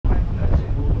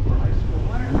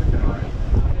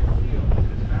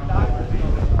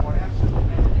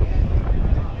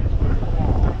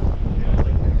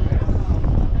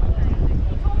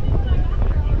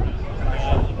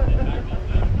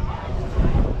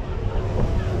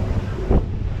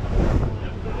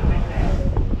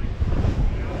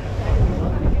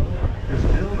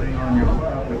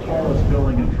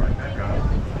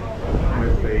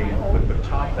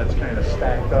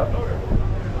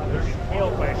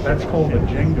That's called the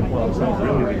Jenga. Well, it's not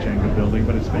really the Jenga building,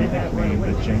 but it's been named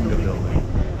the Jenga building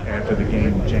after the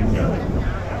game Jenga.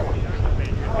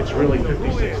 It's really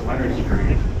 5600 Street.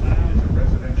 It is a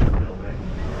residential building.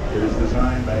 It is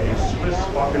designed by a Swiss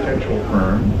architectural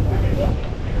firm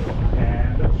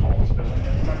and the tallest building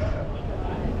in Tribeca.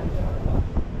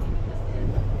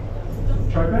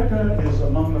 Tribeca is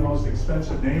among the most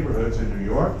expensive neighborhoods in New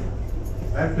York.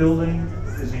 That building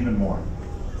is even more.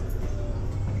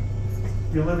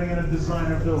 You're living in a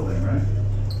designer building, right?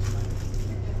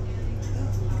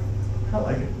 I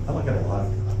like it. I like it a lot.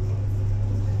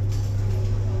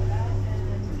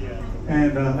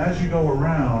 And as you go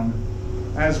around,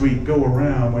 as we go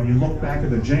around, when you look back at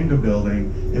the Jenga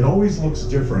building, it always looks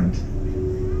different.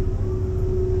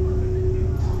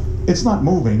 It's not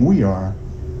moving, we are,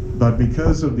 but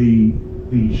because of the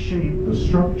shape, the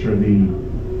structure, the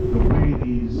way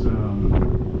these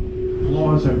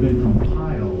floors have been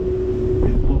compiled,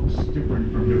 it looks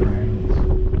different from different angles.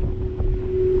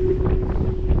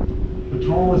 The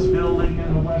tallest building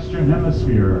in the Western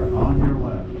Hemisphere on your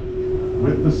left,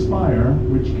 with the spire,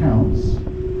 which counts,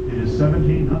 it is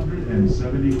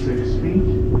 1,776 feet,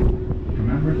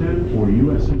 commemorative for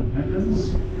U.S.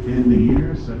 independence in the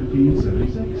year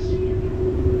 1776.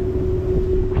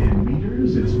 In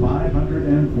meters, it's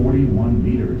 541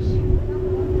 meters.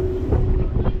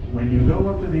 When you go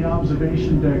up to the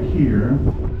observation deck here,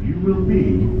 you will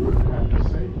be at the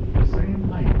same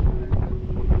height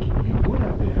you would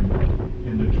have been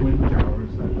in the Twin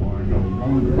Towers that are no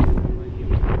longer.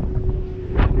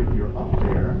 If you're up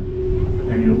there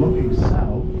and you're looking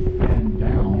south and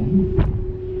down,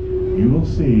 you will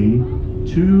see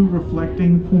two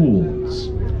reflecting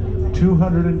pools,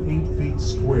 208 feet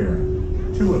square,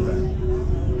 two of them.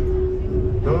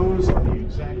 Those are the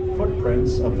exact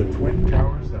footprints of the Twin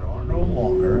Towers that are no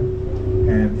longer,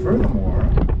 and furthermore,